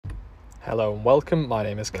Hello and welcome, my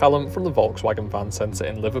name is Callum from the Volkswagen Van Centre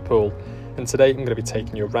in Liverpool, and today I'm going to be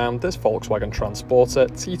taking you around this Volkswagen Transporter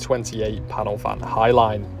T28 panel van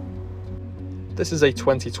Highline. This is a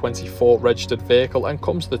 2024 registered vehicle and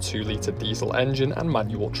comes with a 2-litre diesel engine and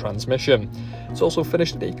manual transmission. It's also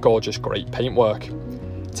finished in a gorgeous grey paintwork.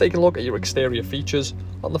 Taking a look at your exterior features,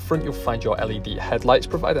 on the front you'll find your LED headlights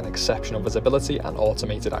providing exceptional visibility and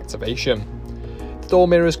automated activation. The door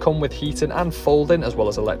mirrors come with heating and folding as well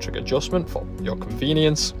as electric adjustment for your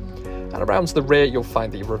convenience. And around to the rear you'll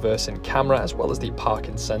find the reversing camera as well as the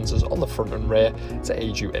parking sensors on the front and rear to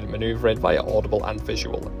aid you in manoeuvring via audible and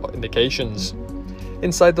visual indications.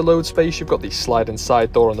 Inside the load space you've got the sliding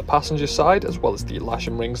side door on the passenger side as well as the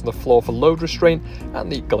lashing rings on the floor for load restraint and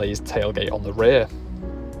the glazed tailgate on the rear.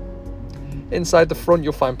 Inside the front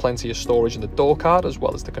you'll find plenty of storage in the door card as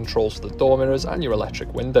well as the controls for the door mirrors and your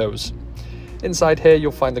electric windows. Inside here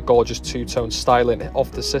you'll find the gorgeous two-tone styling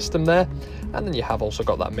of the system there, and then you have also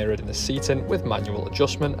got that mirrored in the seating with manual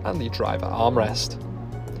adjustment and the driver armrest.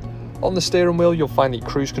 On the steering wheel you'll find the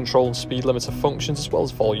cruise control and speed limiter functions as well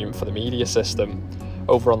as volume for the media system.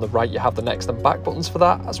 Over on the right you have the next and back buttons for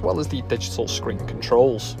that as well as the digital screen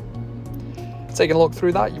controls. Taking a look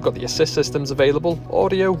through that you've got the assist systems available,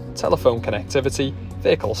 audio, telephone connectivity,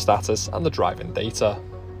 vehicle status and the driving data.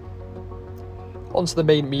 Onto the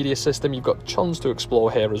main media system, you've got tons to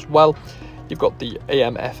explore here as well. You've got the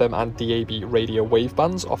AM, FM and DAB radio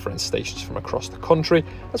wavebands offering stations from across the country,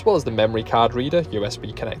 as well as the memory card reader,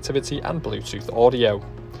 USB connectivity and Bluetooth audio.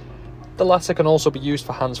 The latter can also be used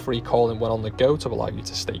for hands-free calling when on the go to allow you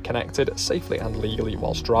to stay connected safely and legally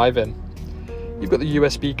whilst driving. You've got the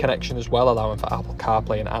USB connection as well, allowing for Apple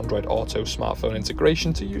CarPlay and Android Auto smartphone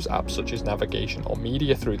integration to use apps such as navigation or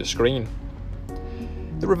media through the screen.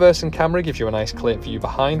 The reversing camera gives you a nice clear view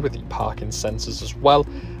behind with the parking sensors as well,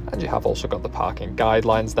 and you have also got the parking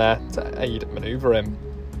guidelines there to aid manoeuvring.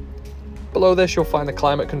 Below this you'll find the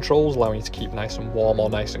climate controls allowing you to keep nice and warm or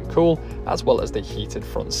nice and cool, as well as the heated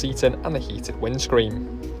front seating and the heated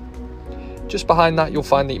windscreen. Just behind that you'll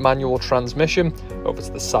find the manual transmission. Over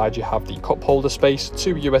to the side you have the cup holder space,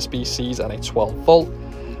 2 USB-Cs and a 12 volt.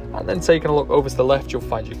 And then taking a look over to the left you'll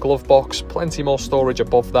find your glove box, plenty more storage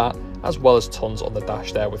above that, as well as tons on the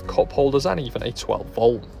dash there with cup holders and even a 12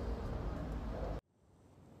 volt.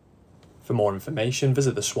 For more information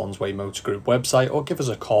visit the Swansway Motor Group website or give us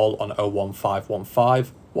a call on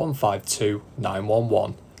 01515 152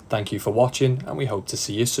 911. Thank you for watching and we hope to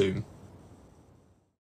see you soon.